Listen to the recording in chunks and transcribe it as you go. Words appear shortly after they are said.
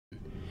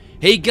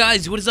Hey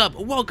guys, what is up?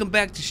 Welcome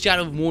back to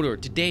Shadow of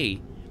Mordor. Today,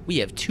 we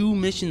have 2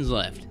 missions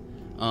left.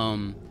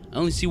 I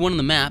only see one on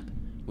the map,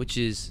 which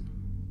is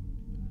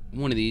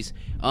one of these.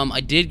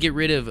 I did get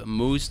rid of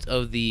most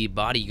of the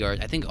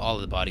bodyguards. I think all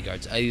of the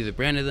bodyguards. I either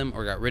branded them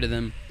or got rid of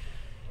them.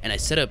 And I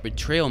set up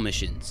betrayal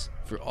missions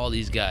for all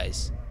these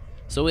guys.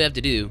 So what we have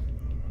to do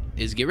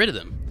is get rid of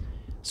them.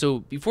 So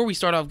before we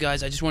start off,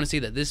 guys, I just want to say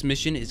that this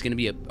mission is going to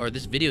be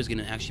this video is going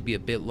to actually be a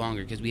bit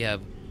longer because we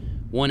have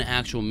one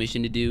actual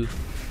mission to do.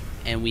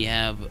 And we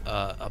have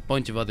a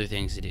bunch of other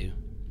things to do.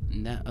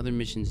 And that other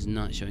mission is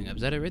not showing up.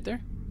 Is that it right there?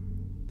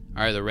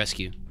 Alright, the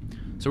rescue.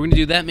 So we're going to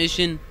do that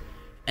mission,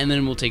 and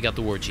then we'll take out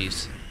the war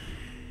chiefs.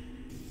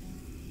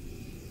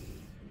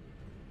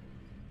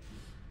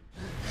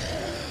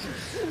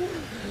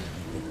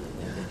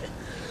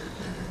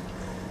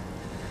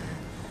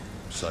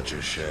 Such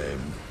a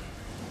shame.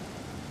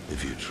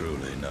 If you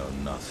truly know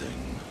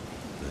nothing,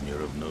 then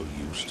you're of no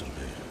use to me.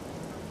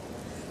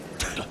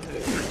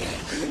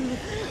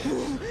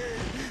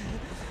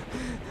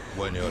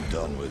 When you're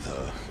done with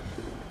her,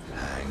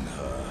 hang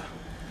her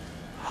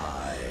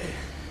high.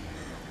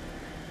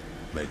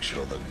 Make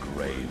sure the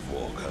Grave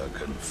Walker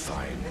can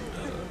find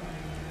her.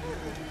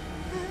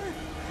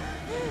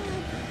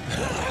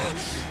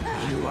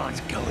 You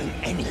aren't going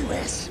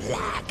anywhere,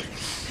 Slag.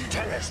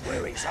 Tell us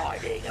where he's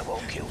hiding and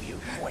we'll kill you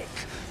quick.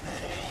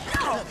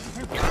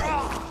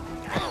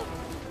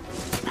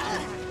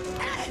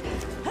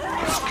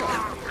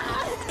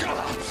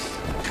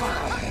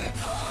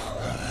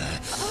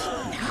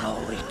 Now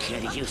we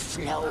kill you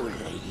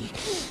slowly,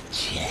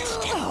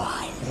 just how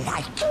I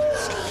like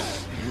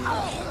it.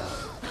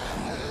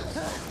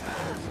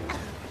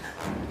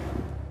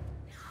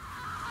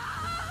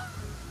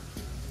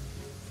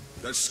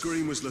 That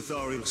scream was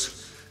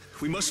Lothariel's.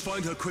 We must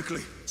find her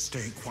quickly.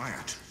 Stay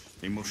quiet.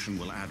 Emotion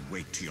will add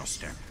weight to your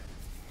step.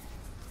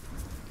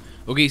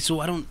 Okay, so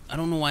I don't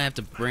know why I have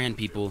to brand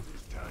people,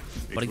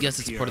 but I guess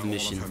it's part of the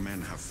mission. All of her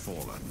men have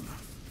fallen.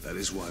 That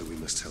is why we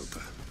must help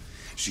her.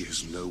 She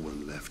has no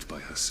one left by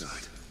her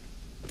side.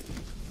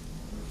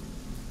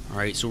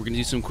 Alright, so we're gonna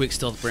do some quick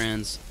stealth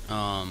brands.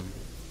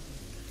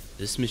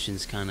 This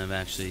mission's kind of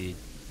actually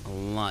a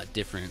lot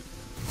different.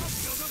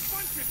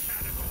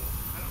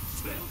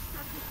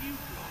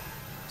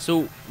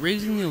 So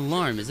raising the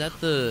alarm, is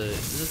that the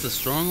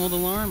stronghold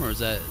alarm, or is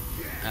that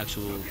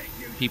actual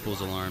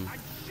people's alarm?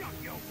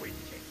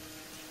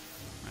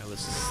 Alright,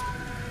 let's just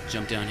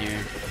jump down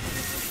here.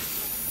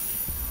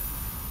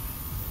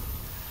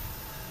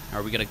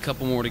 Alright, we got a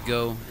couple more to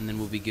go, and then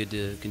we'll be good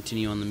to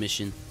continue on the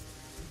mission.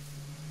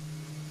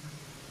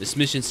 This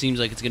mission seems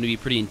like it's going to be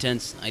pretty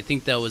intense. I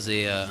think that was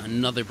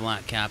another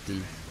black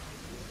captain.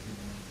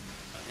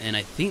 And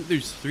I think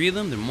there's 3 of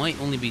them. There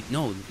might only be...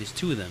 No, there's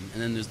 2 of them.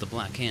 And then there's the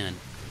black hand.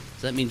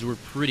 So that means we're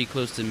pretty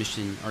close to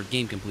mission... Our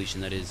game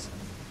completion, that is.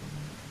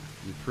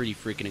 I'm pretty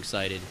freaking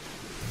excited.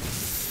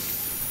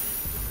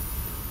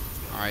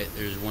 Alright,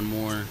 there's one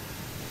more.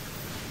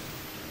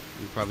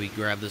 We'll probably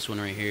grab this one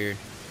right here.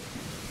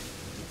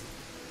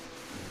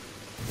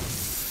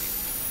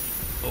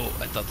 Oh,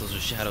 I thought those were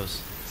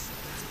shadows.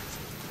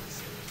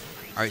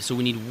 Alright, so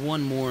we need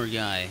one more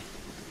guy.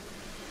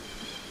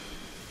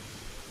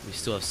 We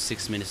still have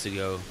 6 minutes to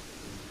go.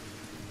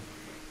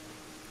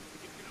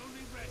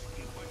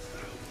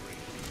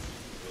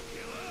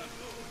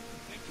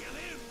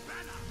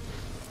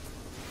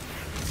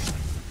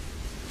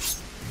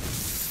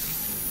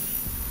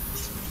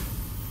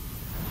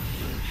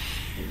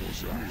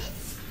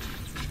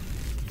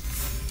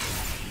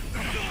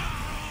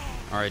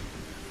 Alright,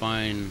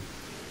 fine.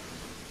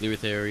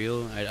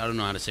 Lyrathariel. I don't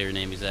know how to say her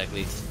name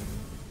exactly.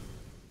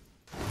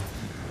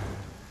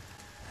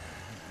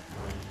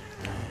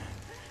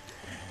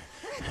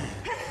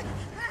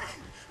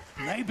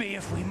 Maybe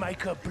if we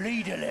make her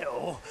bleed a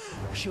little,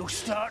 she'll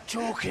start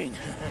talking.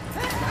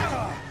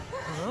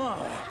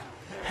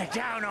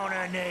 Down on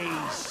her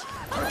knees.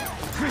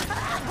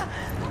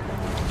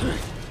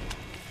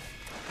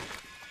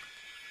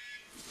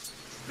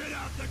 Spit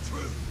out the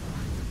truth.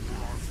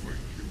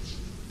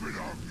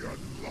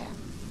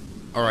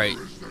 Alright.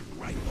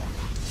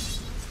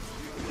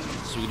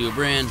 So we do a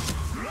brand.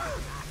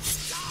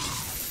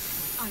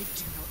 I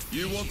do not.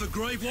 You want the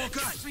Grave Walker?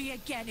 Catch me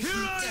again if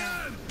you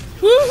dare.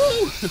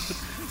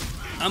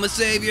 Woohoo! I'm a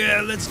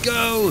savior. Let's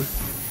go.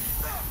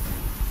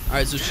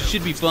 Alright, so she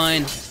should be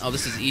fine. Oh,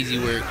 this is easy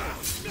work.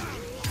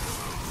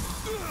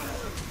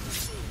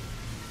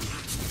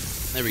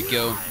 There we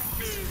go.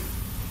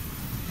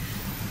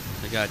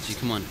 I got you.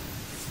 Come on.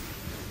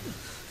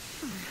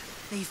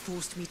 They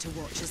forced me to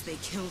watch as they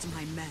killed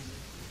my men,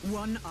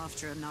 one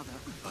after another.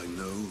 I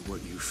know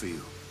what you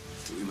feel.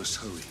 We must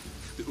hurry.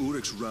 The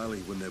Uruks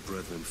rally when their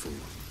brethren fall.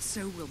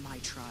 So will my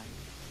tribe.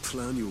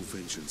 Plan your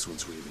vengeance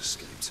once we have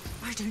escaped.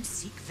 I don't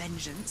seek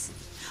vengeance.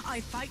 I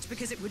fight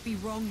because it would be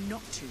wrong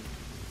not to.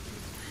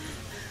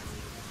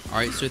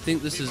 Alright, so I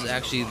think this is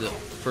actually the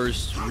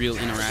first real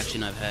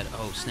interaction I've had.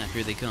 Oh, snap,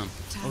 here they come.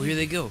 Oh, here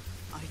they go.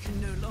 I can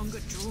no longer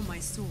draw my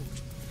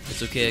sword.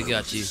 It's okay, I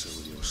got you.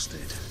 So in your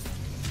stead.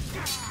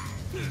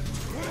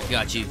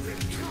 Got you.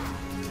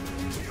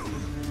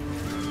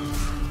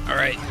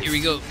 Alright, here we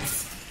go.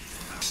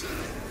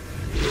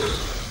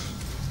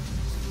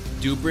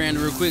 Do a brand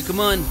real quick, come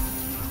on.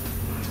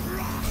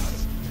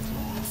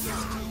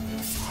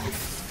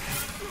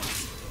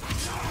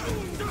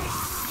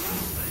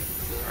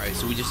 Alright,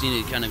 so we just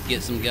need to kind of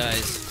get some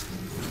guys.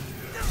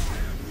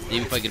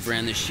 Maybe if I could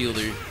brand this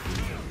shielder.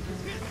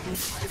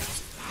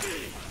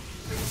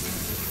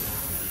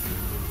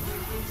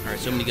 Alright,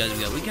 so many guys we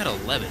got. We got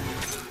 11.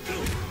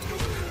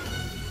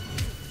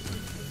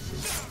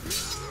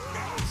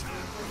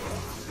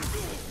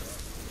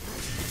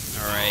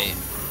 Alright.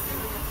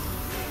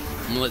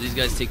 I'm gonna let these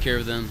guys take care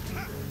of them.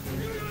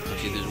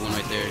 Actually, there's one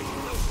right there.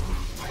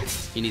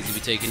 He needs to be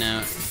taken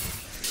out.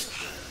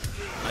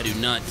 I do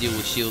not deal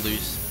with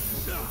shielders.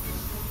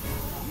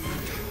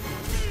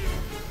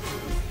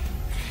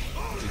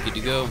 We're good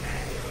to go.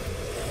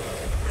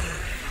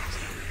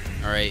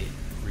 Alright,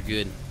 we're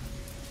good.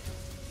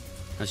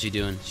 How's she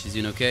doing? She's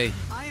doing okay?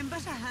 I am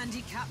but a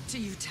handicap to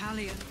you,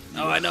 Talion.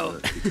 Oh, I know.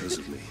 Because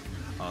of me,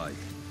 I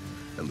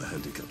am the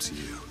handicap to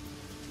you.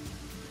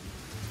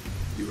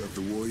 You have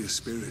the warrior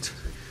spirit.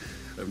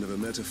 I've never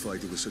met a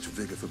fighter with such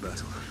vigor for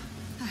battle.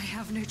 I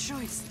have no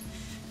choice.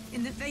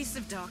 In the face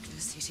of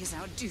darkness, it is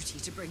our duty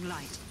to bring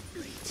light.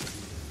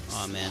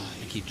 Oh man,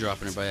 I keep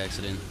dropping her by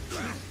accident.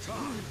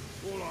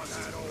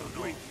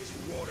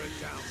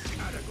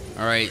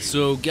 Alright,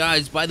 so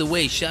guys, by the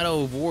way,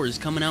 Shadow of War is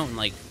coming out in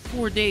like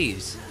 4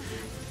 days.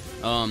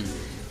 Come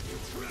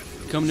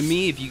to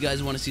me if you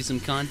guys want to see some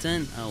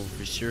content. I'll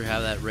for sure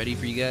have that ready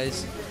for you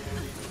guys.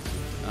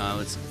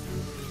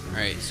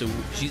 Alright, so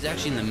she's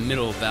actually in the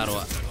middle of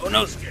battle. Oh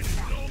no!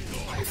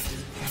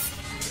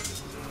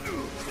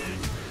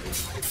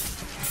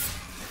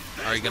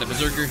 Alright, got a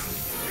berserker.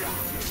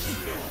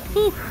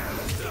 Whew.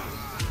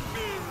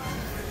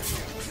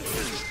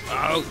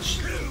 Ouch!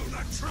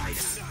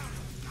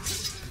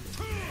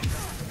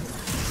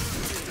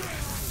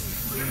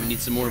 We need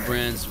some more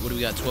brands. What do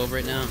we got? 12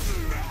 right now?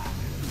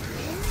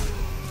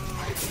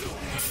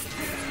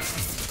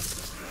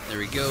 There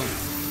we go.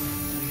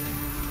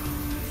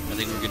 I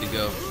think we're good to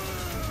go.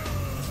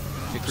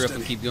 Pick her up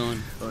and keep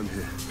going. I'm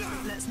here.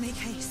 Let's make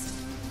haste.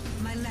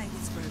 My leg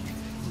is broken,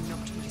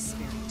 not my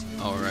spirit.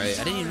 Alright,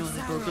 I didn't even know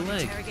they broke a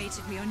leg.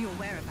 Interrogated me on your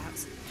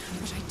whereabouts,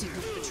 but I did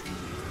not betray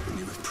you.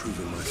 You have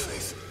proven my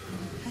faith.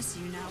 As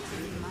you now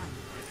prove mine.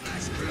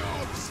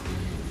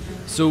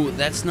 So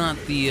that's not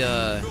the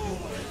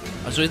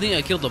so I think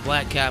I killed the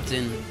Black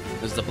Captain,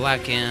 there's the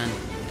Black Hand,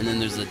 and then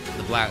there's the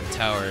Black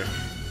Tower.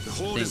 The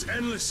horde is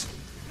endless.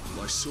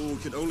 My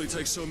sword can only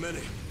take so many.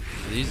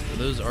 Are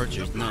those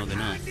archers? No, they're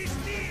not.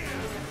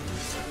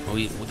 Oh,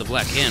 with the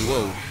Black Hand,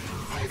 whoa.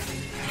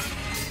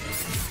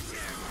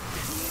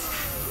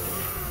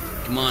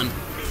 Come on.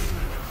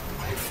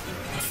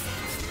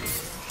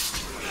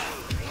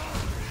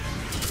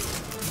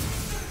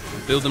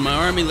 I'm building my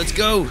army, let's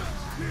go!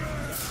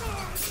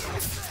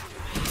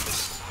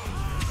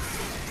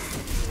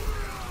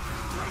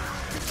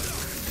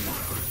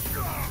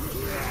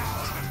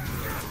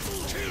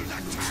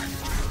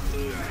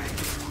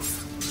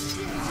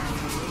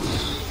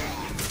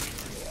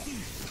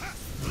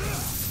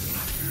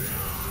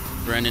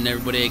 Branding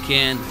everybody I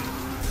can.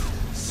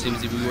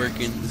 Seems to be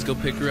working. Let's go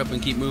pick her up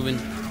and keep moving.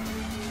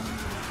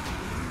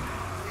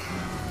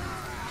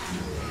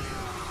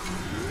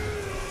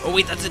 Oh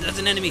wait, that's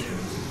an enemy.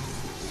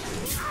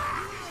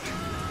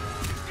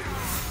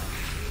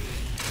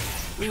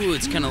 Ooh,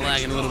 it's kind of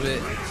lagging a little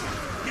bit.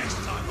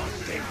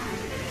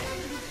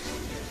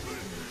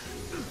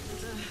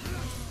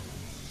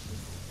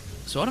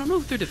 So I don't know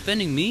if they're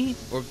defending me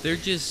or if they're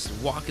just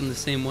walking the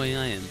same way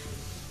I am.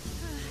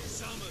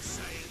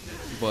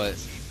 But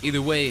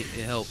either way,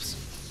 it helps.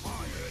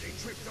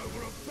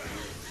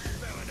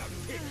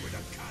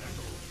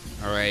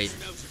 Alright.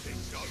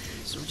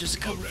 So we're just a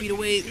couple feet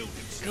away.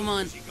 Come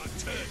on.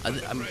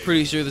 I'm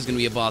pretty sure there's going to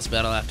be a boss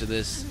battle after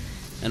this.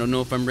 I don't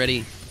know if I'm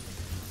ready.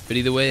 But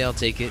either way, I'll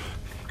take it.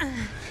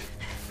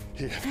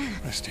 Here,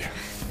 rest here.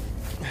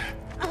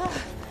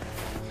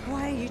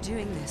 Why are you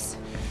doing this?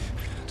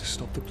 To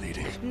stop the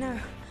bleeding. No.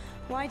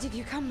 Why did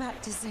you come back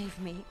to save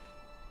me?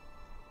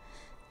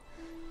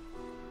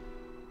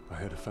 I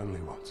had a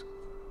family once.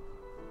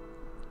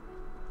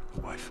 A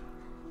wife.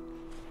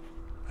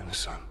 And a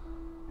son.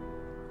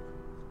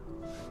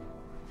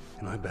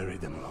 And I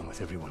buried them along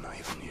with everyone I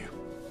ever knew.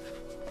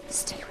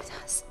 Stay with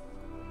us.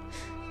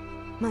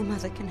 My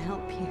mother can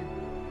help you.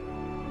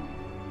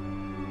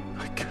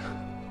 I can't.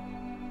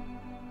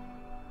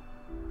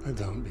 I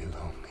don't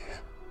belong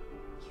here.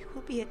 You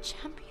will be a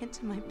champion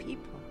to my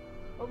people.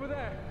 Over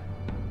there.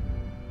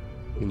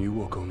 And you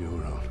walk on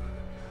your own.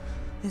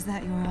 Is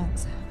that your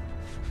answer?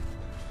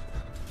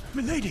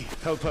 Milady!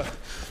 Help her.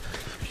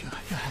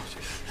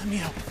 Let me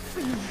help.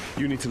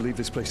 You need to leave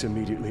this place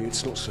immediately.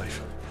 It's not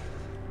safe.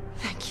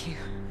 Thank you,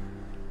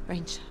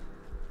 Ranger.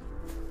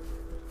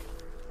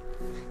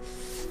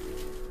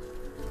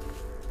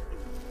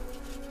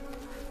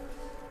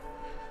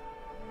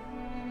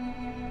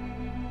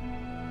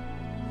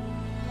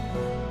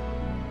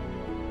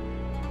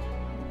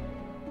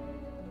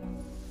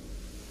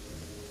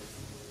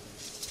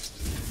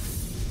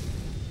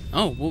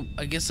 Oh, well,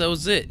 I guess that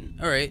was it.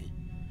 Alright.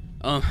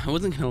 I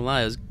wasn't gonna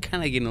lie, I was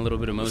kind of getting a little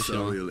bit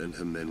emotional Thariel and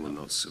her men will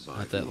not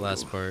survive. at that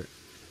last Mordor. part.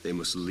 They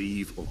must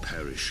leave or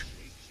perish.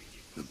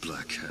 The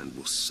Black Hand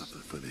will suffer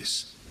for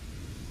this.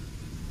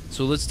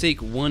 So let's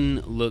take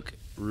one look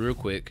real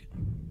quick.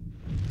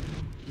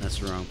 That's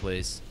the wrong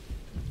place.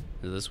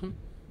 Is this one?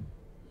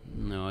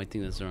 No, I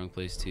think that's the wrong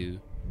place too.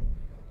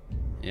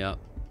 Yep.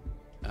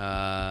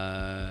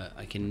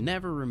 I can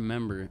never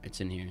remember. It's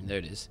in here. There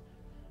it is.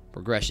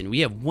 Progression. We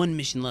have one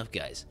mission left,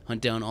 guys.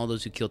 Hunt down all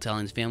those who killed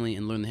Talion's family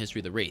and learn the history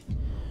of the Wraith.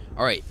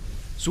 Alright.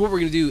 So what we're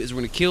going to do is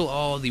we're going to kill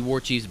all the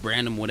war chiefs,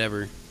 brand them,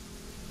 whatever.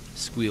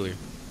 Squealer.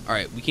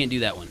 Alright, we can't do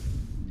that one.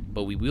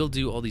 But we will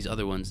do all these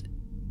other ones.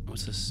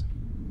 What's this?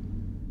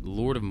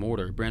 Lord of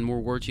Mordor. Brand more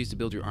war chiefs to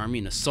build your army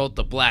and assault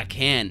the Black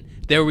Hand.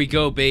 There we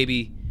go,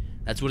 baby.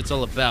 That's what it's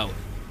all about.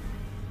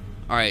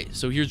 Alright,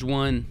 so here's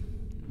one.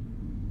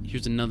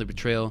 Here's another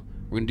betrayal.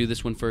 We're going to do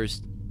this one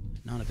first.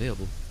 Not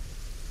available.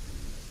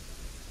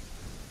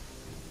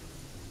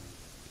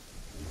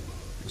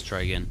 Let's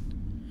try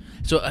again.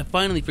 So I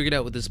finally figured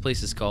out what this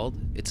place is called.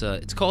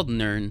 It's called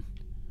Nirn.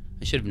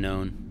 I should have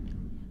known.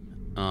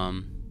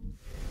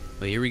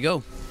 But here we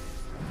go.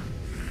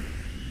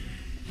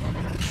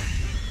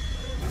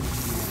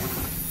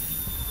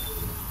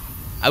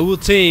 I will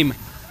tame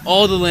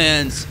all the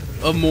lands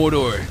of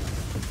Mordor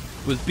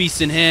with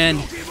beasts in hand.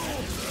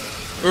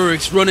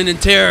 Urik's running in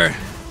terror.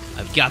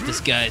 I've got this,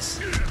 guys.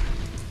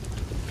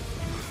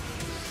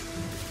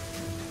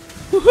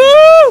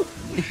 Woohoo!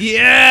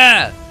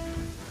 Yeah!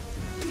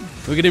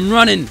 Look at him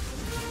running.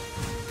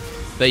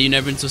 Bet you've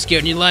never been so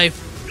scared in your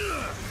life.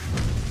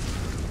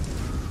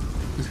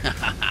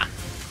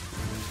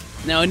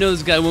 Now I know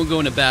this guy won't go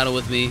into battle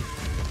with me.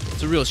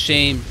 It's a real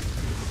shame.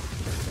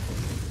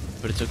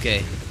 But it's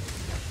okay.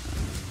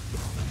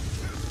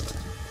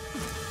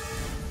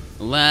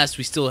 Alas,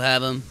 we still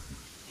have him.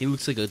 He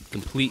looks like a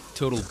complete,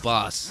 total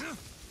boss.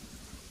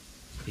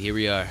 But here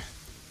we are.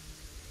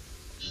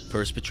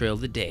 First betrayal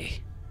of the day.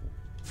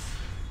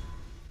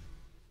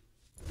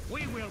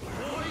 We will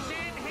poison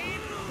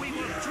him, we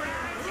will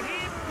drag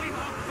him, we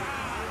will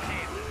burn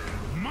him.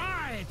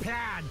 My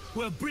plan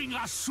will bring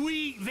us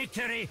sweet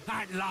victory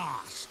at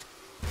last.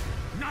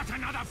 Not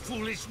another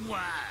foolish word.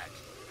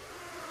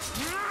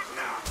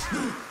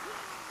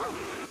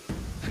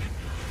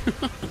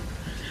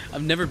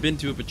 I've never been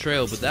to a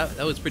betrayal, but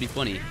that was pretty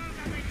funny.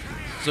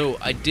 So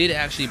I did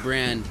actually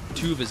brand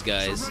 2 of his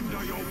guys.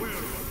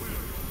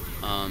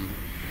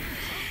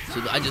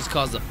 So I just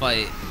caused a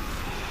fight.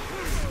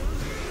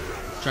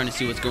 Trying to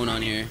see what's going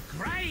on here.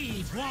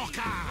 Brave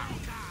Walker!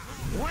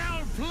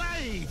 Well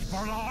played, for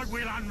I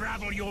will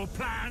unravel your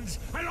plans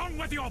along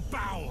with your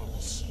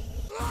bowels.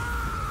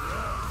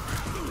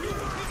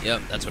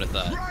 Yep, that's what I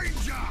thought.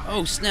 Ranger!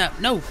 Oh snap!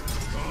 No!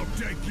 I'll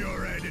take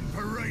your head and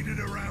parade it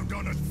around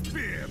on a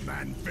spear,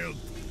 man-filth.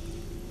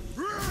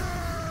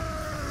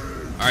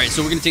 All right,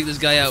 so we're gonna take this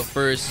guy out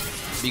first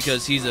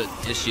because he's an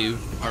issue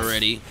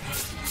already.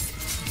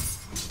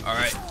 All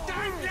right.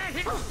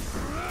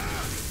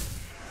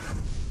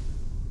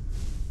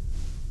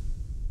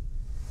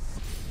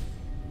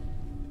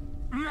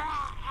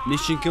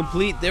 Mission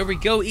complete. There we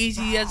go.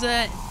 Easy as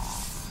that.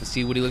 Let's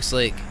see what he looks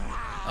like.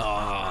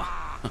 Oh.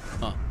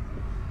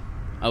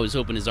 I was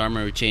hoping his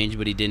armor would change,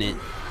 but he didn't.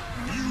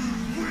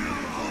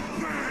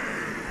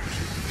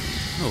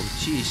 Oh,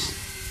 jeez.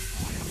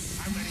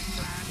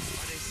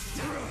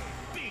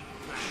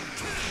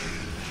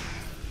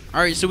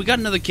 Alright, so we got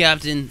another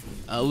captain.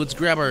 Let's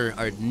grab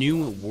our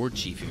new war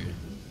chief here.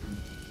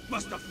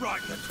 Must have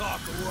frightened the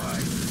talk away.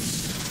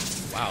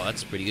 Wow,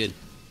 that's pretty good.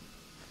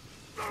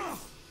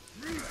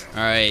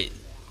 Alright.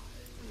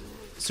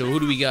 So who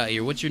do we got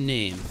here? What's your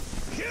name?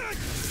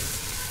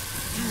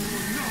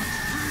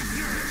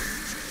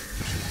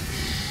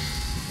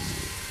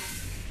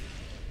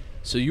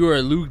 So you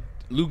are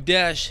Luke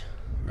Dash,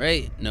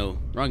 right? No,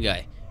 wrong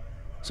guy.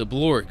 So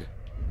Blorg.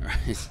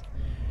 Alright.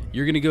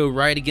 You're gonna go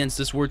right against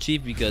this war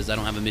chief because I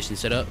don't have a mission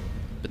set up.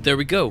 But there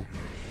we go.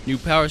 New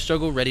power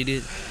struggle, ready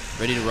to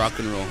rock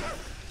and roll.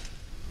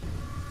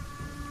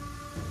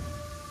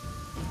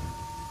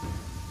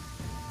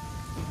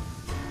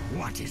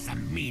 What is the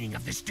meaning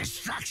of this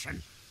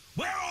distraction?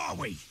 Where are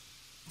we?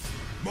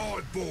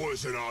 My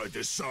boys and I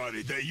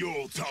decided that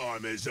your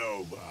time is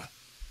over.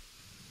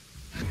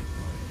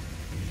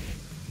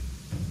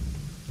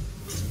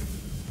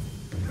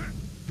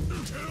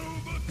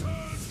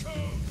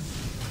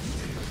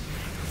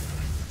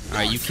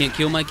 Alright, you can't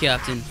kill my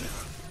captain.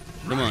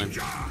 Come on.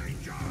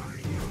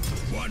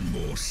 One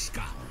more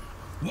skull.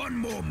 One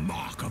more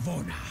mark of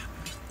honor.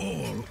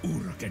 All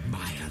Uruk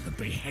admire the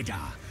beheader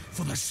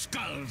for the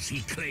skulls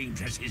he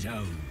claims as his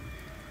own.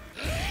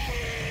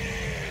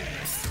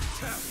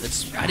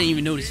 I didn't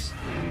even notice.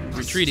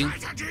 Retreating.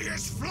 Strategy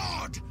is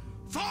flawed.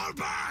 Fall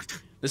back.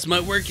 This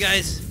might work,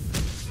 guys.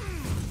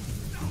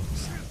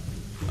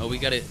 Oh, we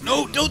got it.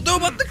 No, don't throw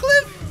him up the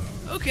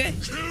cliff. Okay.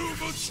 Kill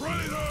the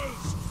traitors!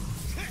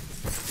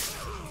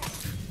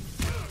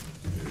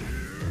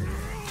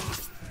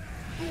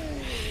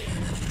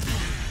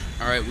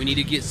 Alright, we need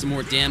to get some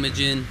more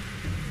damage in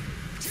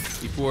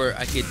before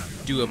I could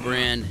do a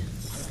brand.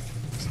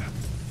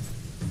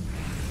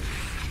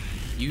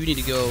 You need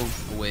to go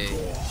away.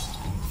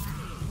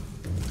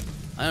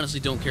 I honestly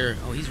don't care.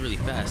 Oh, he's really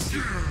fast.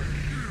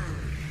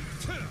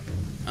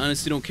 I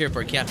honestly don't care if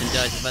our captain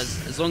dies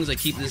as long as I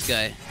keep this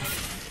guy.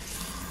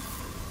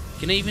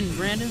 Can I even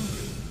brand him?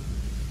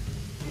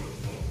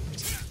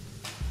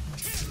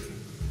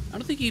 I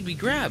don't think he'd be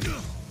grabbed.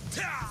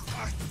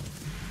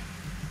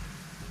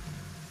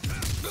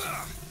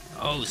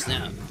 Oh,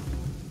 snap.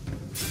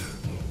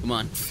 Come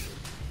on.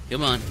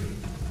 Come on.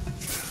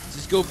 Let's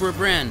just go for a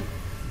brand.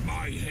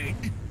 My head.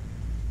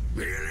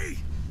 Really?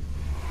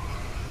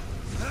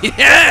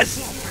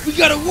 Yes! We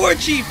got a war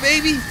chief,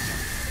 baby!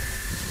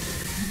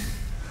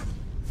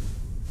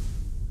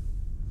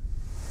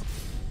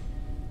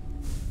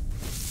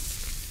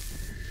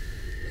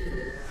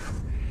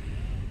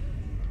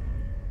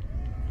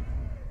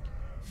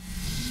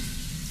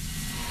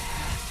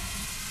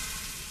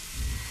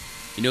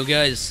 You know,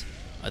 guys,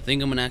 I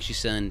think I'm gonna actually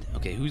send...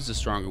 Okay, who's the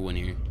stronger one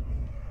here?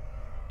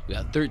 We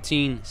got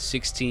 13,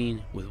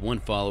 16 with 1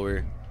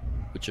 follower,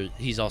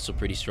 he's also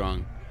pretty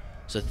strong.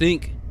 So I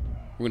think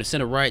we're gonna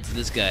send a riot to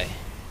this guy.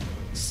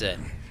 Set.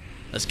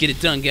 Let's get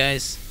it done,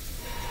 guys.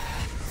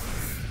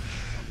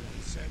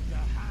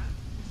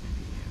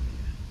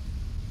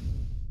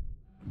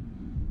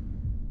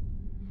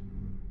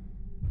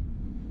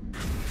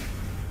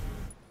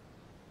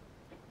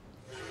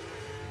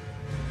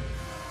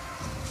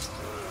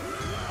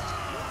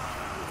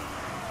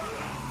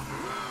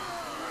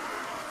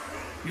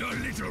 Your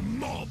little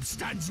mob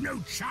stands no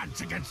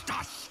chance against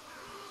us.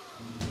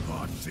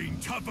 I've seen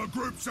tougher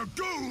groups of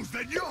ghouls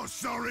than your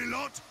sorry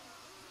lot.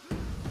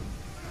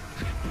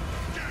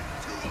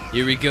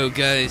 Here we go,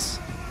 guys.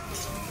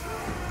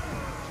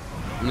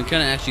 I'm gonna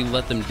kind of actually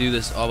let them do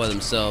this all by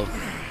themselves.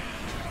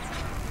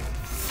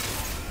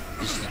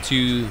 Just the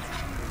 2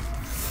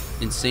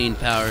 insane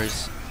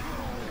powers.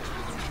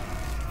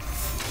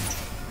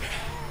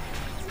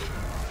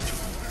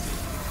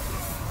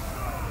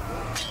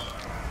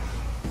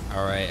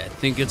 Alright, I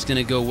think it's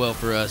gonna go well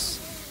for us.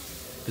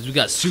 Because we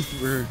got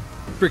super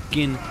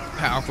freaking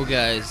powerful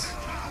guys.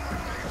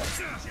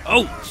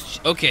 Oh!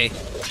 Okay.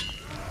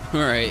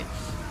 Alright.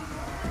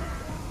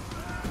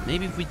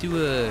 Maybe if we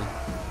do a...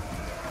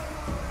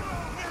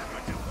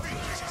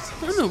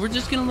 I don't know, we're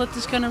just gonna let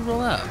this kind of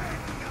roll out.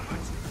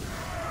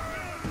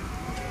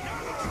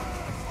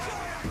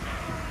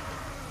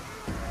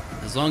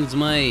 As long as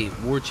my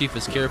war chief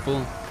is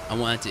careful, I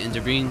won't have to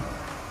intervene.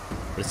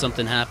 But if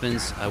something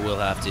happens, I will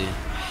have to.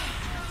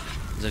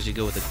 Let's actually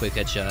go with a quick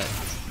headshot.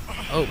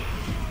 Oh,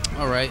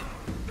 alright.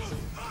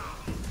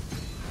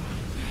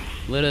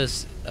 Let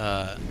us,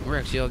 we're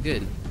actually all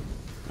good,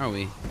 aren't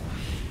we?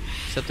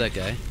 Except that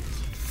guy.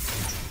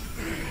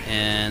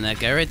 And that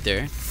guy right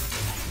there.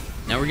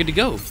 Now we're good to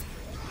go.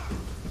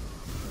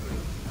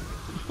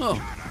 Oh.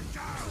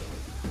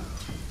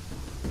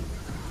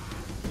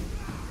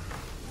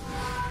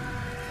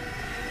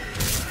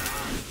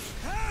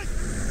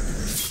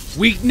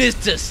 Weakness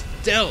to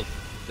stealth.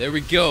 There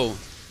we go.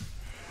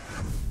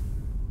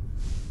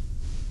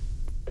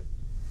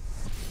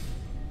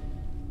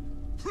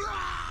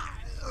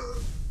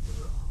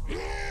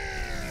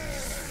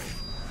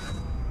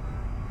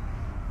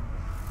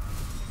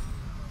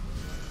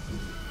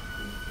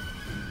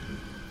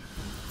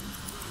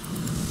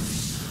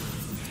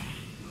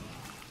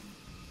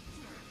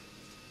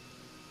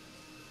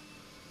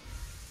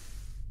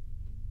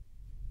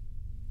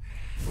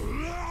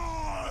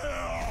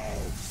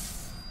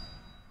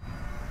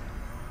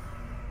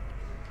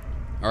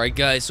 Alright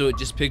guys, so it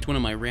just picked one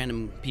of my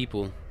random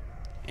people,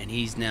 and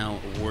he's now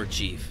a war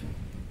chief.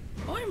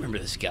 Oh, I remember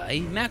this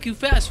guy, Maku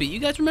Fastfeet. You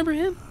guys remember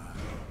him?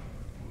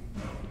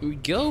 Here we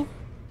go.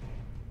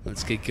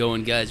 Let's get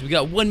going, guys. We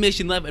got 1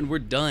 mission left, and we're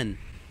done.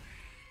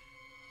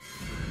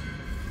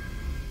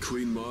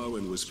 Queen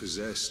Marwen was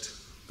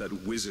possessed. That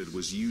wizard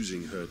was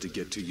using her to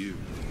get to you.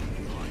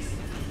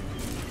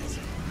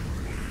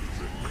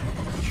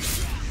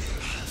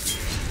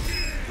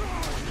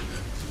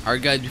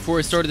 Alright guys, before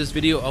I started this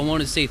video, I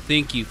want to say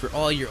thank you for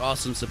all your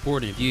awesome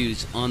support and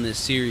views on this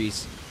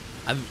series.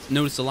 I've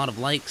noticed a lot of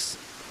likes,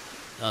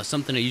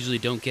 something I usually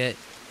don't get,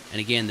 and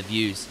again, the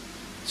views.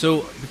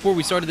 So, before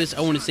we started this,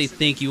 I want to say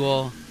thank you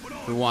all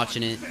for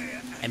watching it,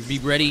 and be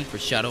ready for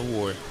Shadow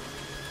War.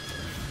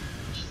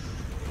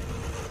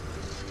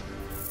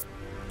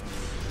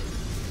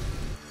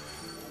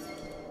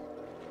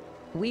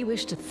 We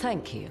wish to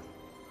thank you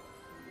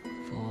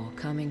for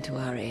coming to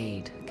our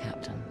aid,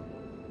 Captain.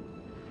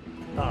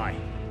 Aye.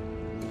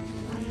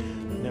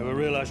 Never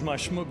realized my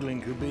smuggling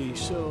could be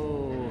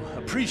so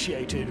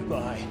appreciated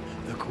by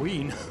the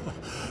Queen.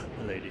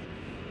 Lady.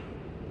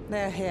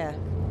 They're here.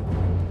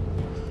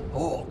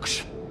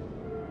 Orcs.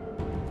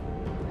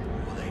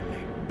 Oh, they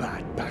make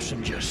bad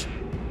passengers.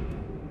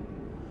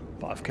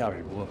 But I've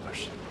carried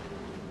worse.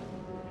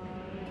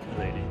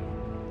 Lady.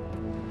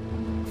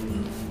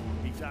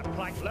 Keep that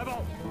plank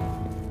level.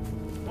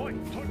 Boy,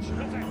 touch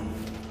nothing.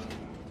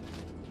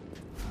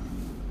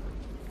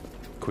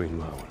 Queen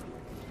Marwen.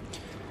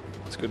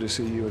 It's good to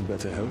see you in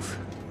better health.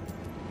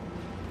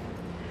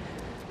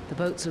 The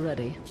boats are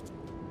ready.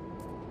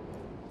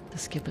 The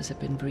skippers have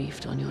been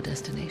briefed on your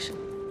destination.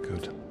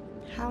 Good.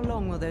 How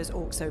long will those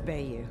orcs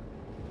obey you?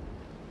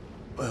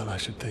 Well, I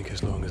should think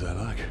as long as I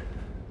like.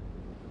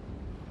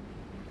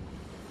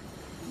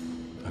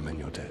 I'm in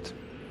your debt.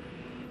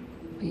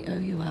 We owe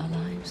you our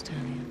lives,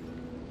 Talia.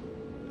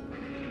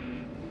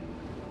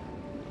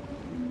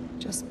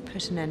 Just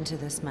put an end to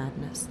this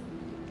madness.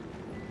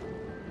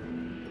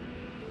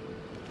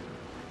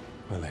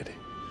 My lady.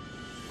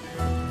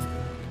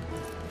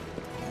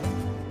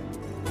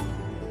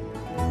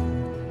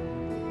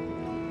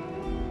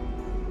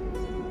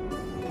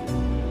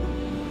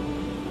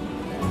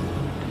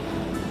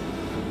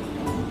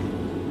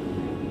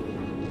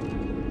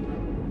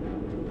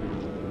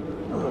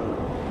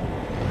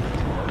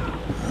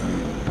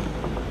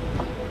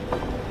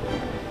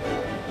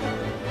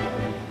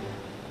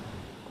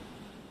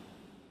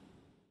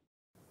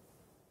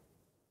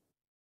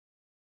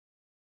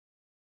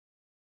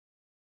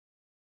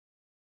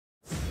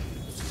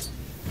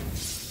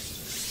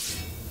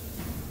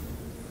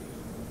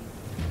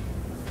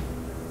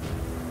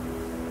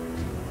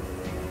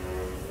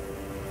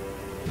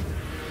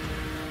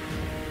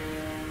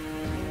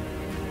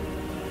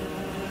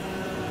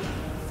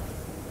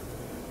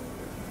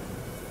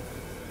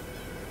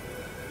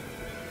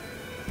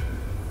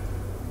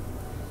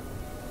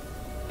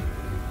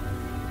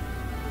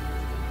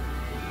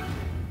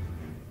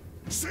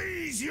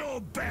 Seize your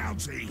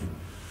bounty!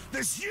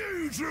 There's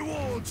huge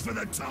rewards for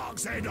the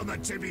Tark's head on the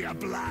tibia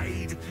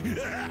blade!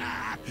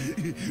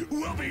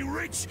 We'll be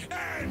rich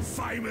and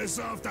famous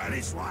after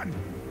this one!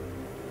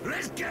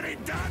 Let's get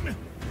it done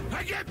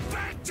and get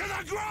back to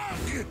the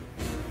grog!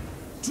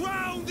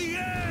 Drown the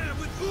air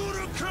with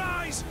Uruk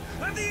cries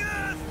and the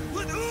earth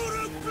with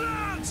Uruk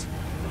blood!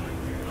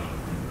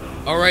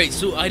 Alright,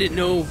 so I didn't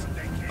know...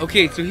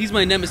 Okay, so he's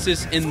my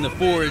nemesis in the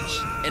Forge,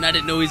 and I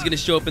didn't know he's gonna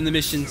show up in the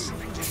missions.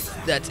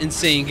 That's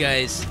insane,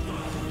 guys.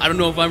 I don't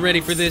know if I'm ready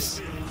for this.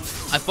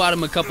 I fought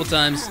him a couple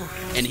times,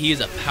 and he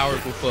is a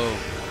powerful foe.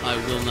 I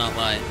will not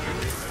lie.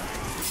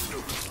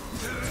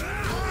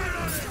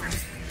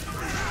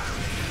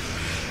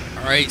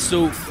 Alright,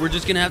 so we're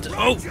just gonna have to...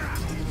 Oh!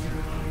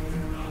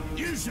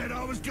 You said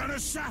I was gonna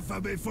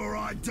suffer before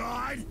I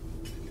died?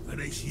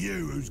 And it's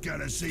you who's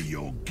gonna see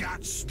your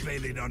guts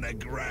spilling on the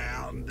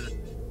ground.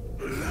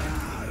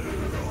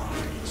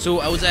 So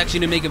I was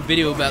actually gonna make a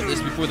video about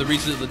this before the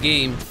release of the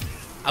game.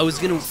 I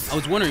was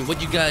wondering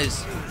what you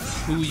guys,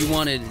 who you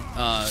wanted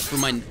for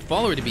my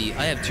follower to be.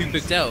 I have two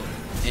picked out,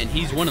 and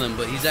he's one of them,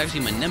 but he's actually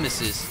my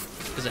nemesis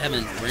because I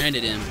haven't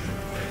branded him.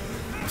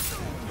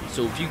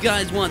 So if you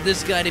guys want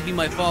this guy to be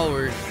my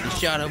follower in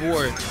Shadow of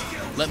War,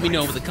 let me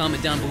know with a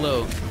comment down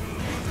below.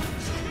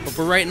 But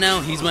for right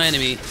now, he's my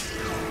enemy.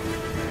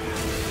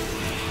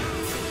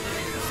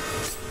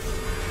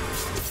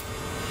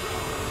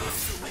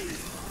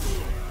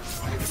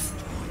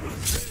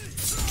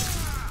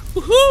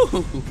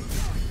 Woohoo!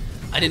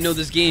 I didn't know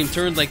this game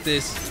turned like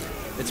this.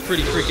 It's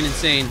pretty freaking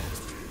insane.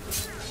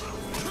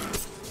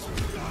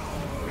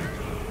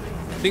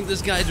 I think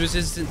this guy's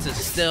resistant to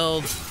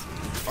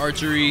stealth,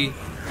 archery,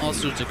 all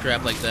sorts of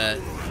crap like that.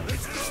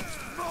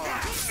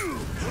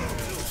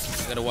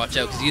 I gotta watch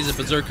out because he is a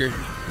berserker.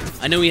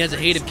 I know he has a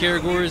hate of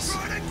Caragors,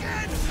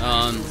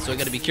 so I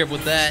gotta be careful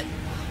with that.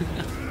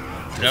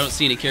 But I don't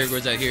see any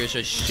Caragors out here, so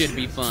it should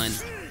be fun.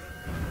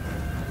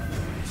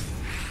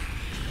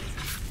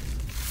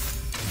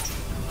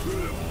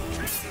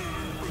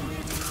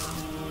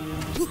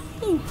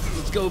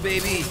 Let's go,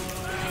 baby.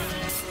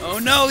 Oh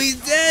no,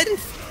 he's dead.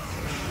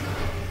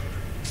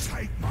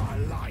 Take my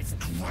life,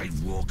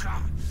 Grave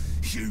Walker.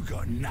 You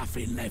got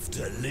nothing left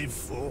to live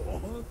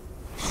for.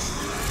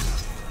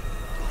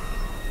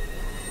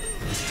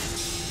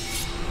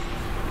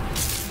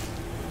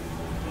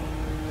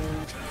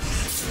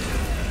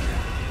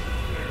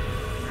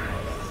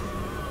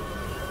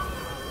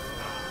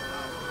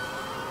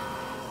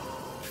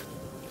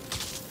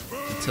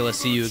 Until I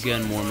see you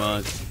again,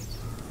 Mormog.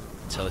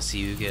 Until I see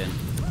you again.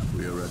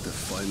 We are at the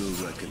final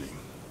reckoning.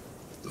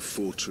 The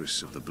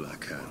fortress of the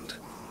Black Hand.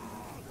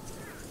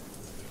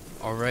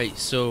 Alright,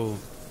 so...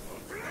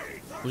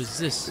 what is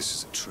this? This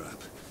is a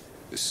trap.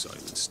 This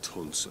silence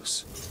taunts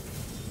us.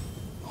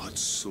 What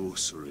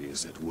sorcery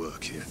is at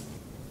work here?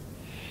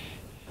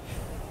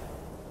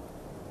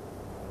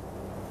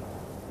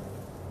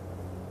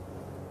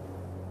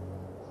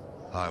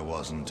 I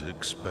wasn't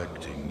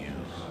expecting you.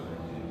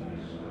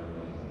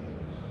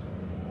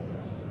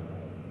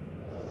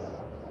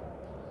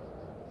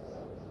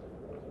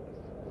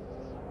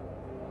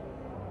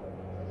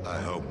 I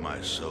hope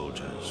my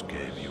soldiers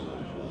gave you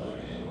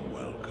a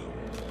welcome.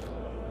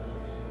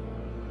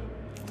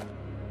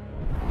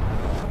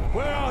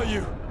 Where are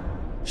you?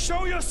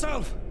 Show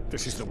yourself!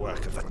 This is the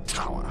work of the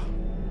Tower.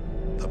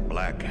 The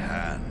Black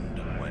Hand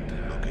went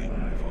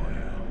looking for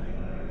you.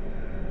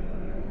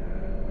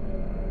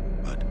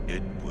 But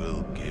it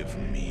will give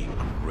me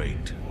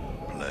great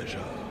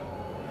pleasure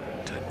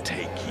to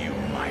take you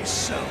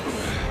myself.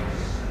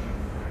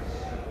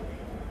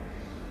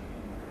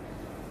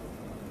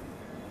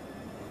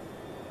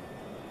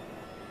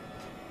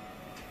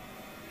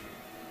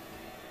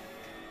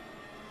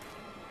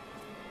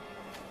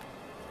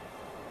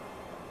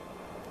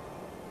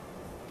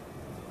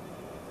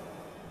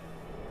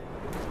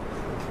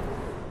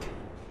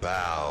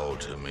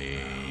 to me.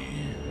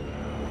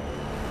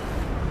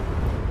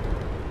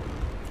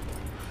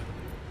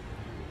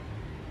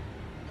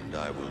 And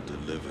I will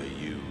deliver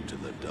you to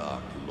the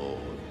Dark Lord,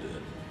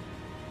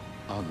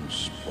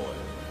 unspoiled.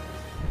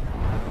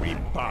 We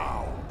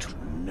bow to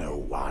no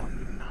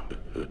one.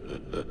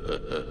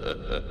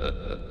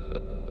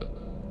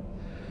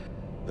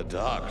 The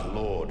Dark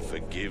Lord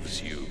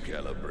forgives you,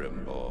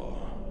 Celebrimbor.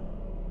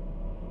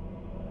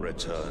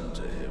 Return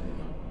to him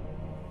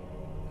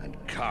and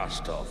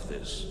cast off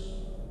this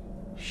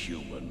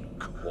human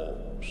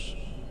corpse.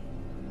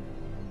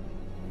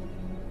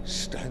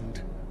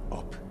 Stand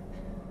up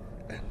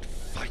and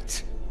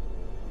fight.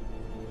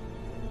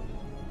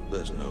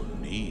 There's no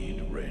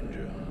need,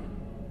 Ranger.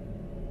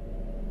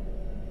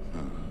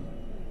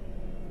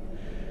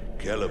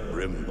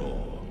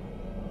 Celebrimbor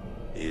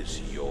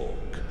is your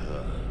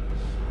curse.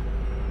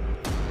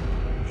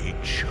 He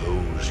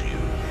chose you.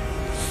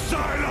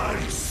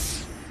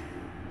 Silence!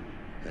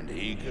 And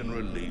he can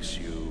release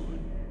you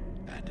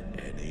at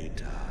any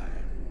time.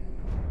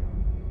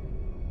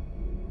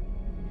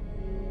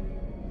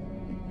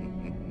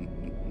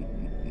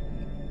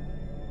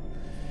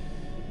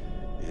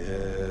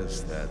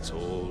 Yes, that's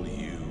all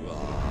you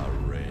are,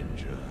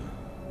 Ranger.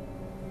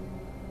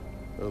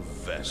 A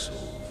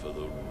vessel for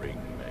the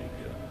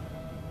Ringmaker.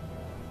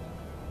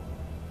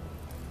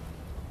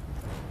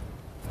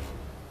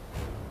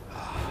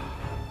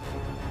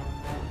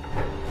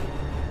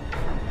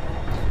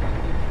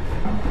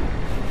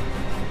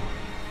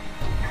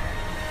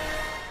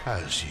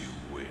 As you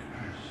wish.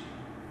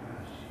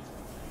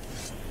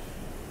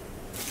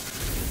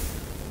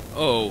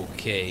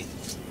 Okay.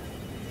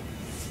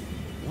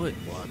 What?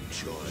 What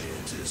joy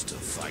it is to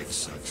fight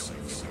such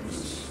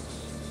weakness,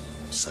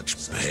 such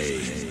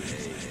pain,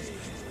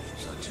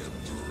 such a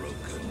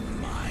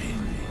broken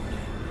mind.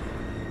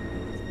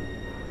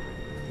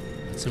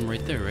 That's him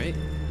right there, right?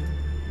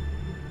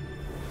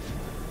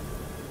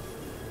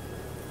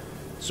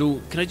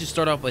 So, can I just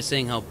start off by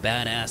saying how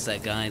badass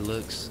that guy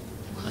looks?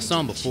 I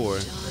saw him before.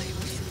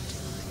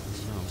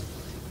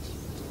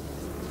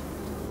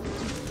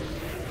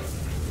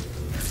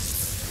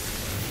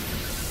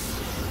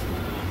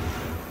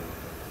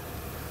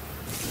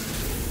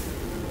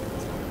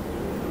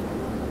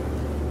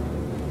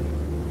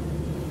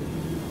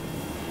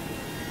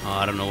 Oh,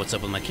 I don't know what's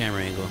up with my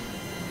camera angle.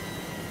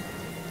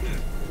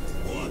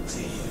 What do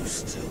you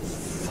still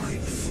fight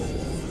for?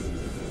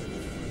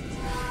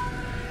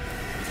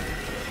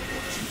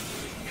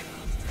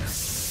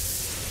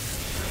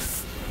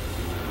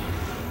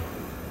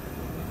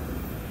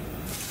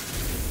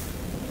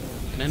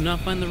 Can I not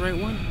find the right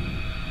one?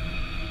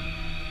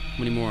 How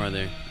many more are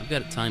there? I've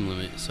got a time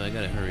limit, so I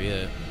gotta hurry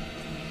up.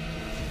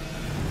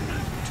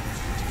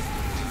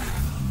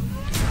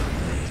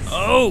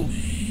 Oh!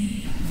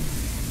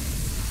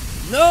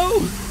 No!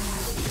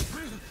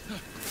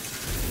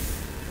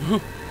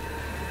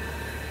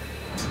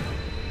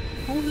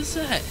 What was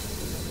that?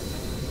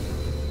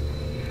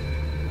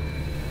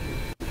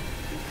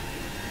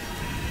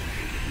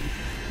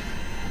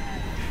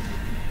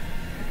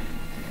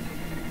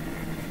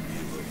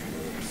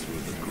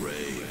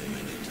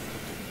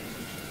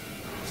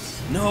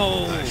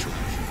 No!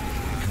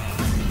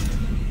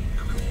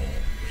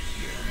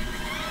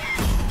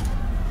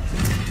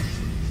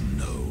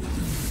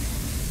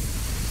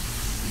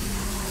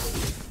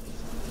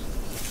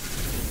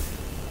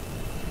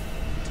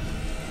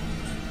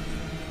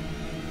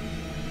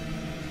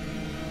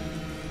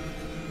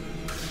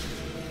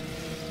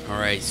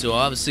 Alright, so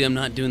obviously I'm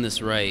not doing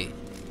this right.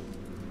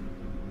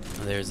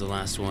 Oh, there's the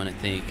last one, I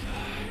think.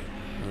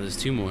 Oh, there's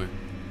two more.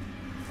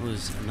 Oh,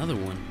 there's another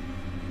one.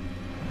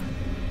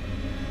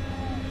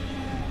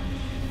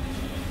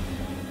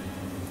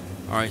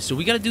 Alright, so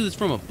we gotta do this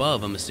from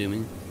above, I'm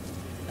assuming.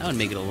 That would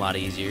make it a lot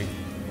easier,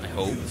 I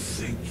hope. You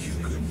think you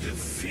can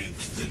defeat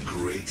the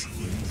Great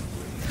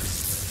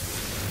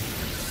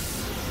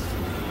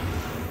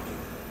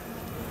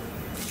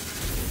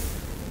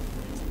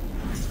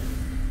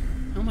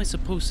How am I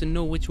supposed to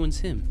know which one's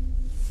him?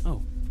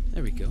 Oh,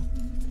 there we go.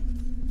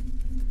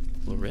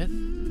 Lorette?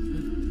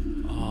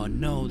 Oh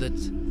no,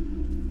 that's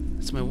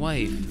my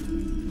wife.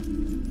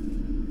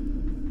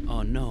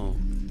 Oh no.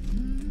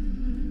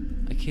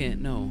 I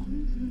can't, no.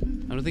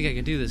 I don't think I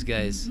can do this,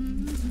 guys.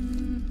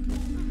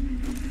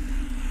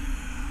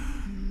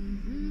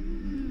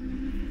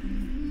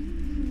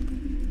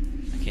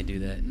 I can't do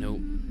that,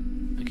 nope.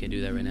 I can't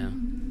do that right now.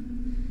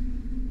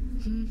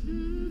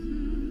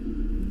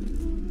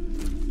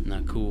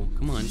 Not cool.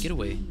 Come on, get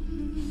away.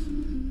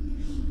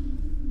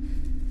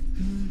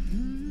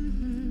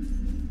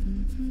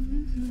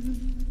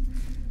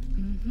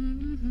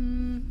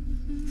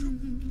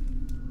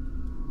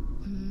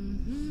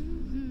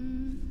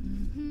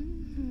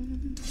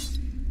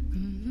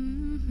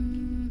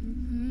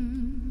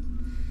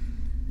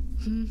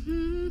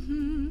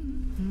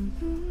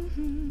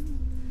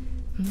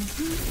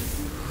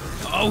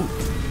 Oh!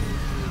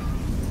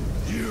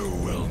 You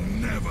will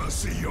never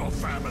see your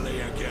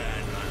family again.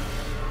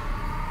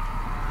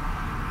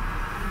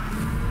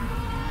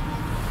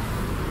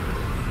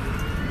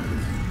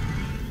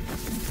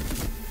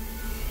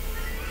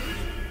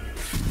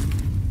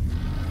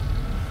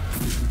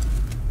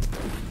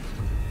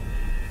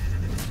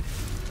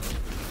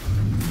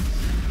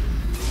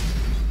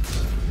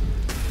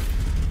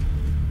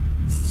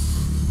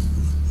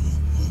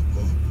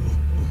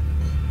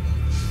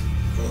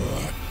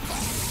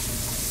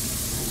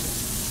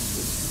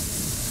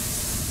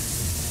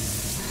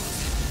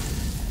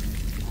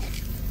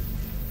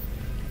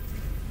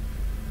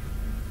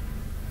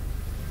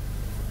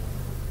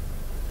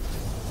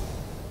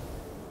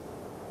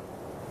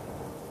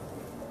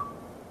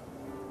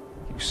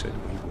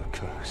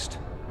 first.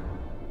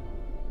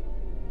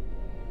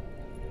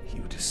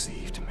 You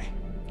deceived me.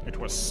 It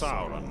was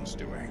Sauron's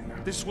doing.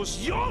 This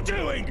was your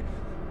doing!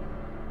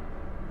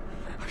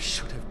 I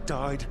should have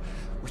died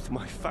with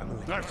my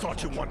family. I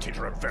thought you wanted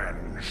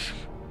revenge.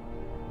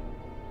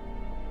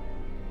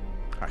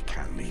 I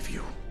can leave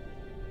you.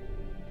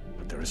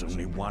 But there is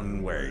only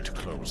one way to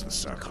close the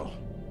circle.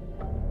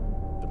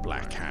 The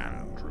Black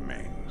Hand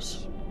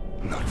remains.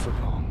 Not for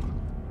long.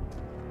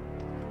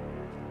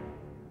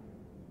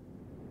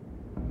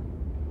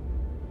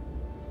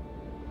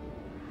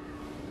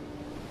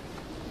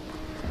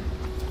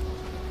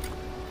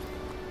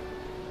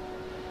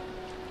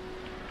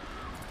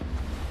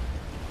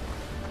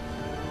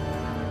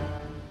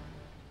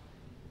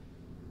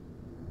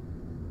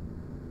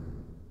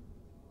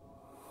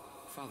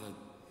 Father,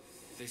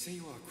 they say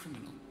you are a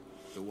criminal.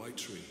 The White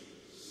Tree,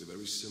 the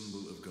very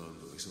symbol of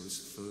Gondor, is on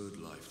its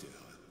third life, dear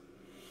Howard.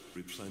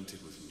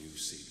 Replanted with new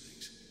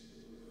seedlings.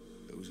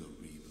 Those are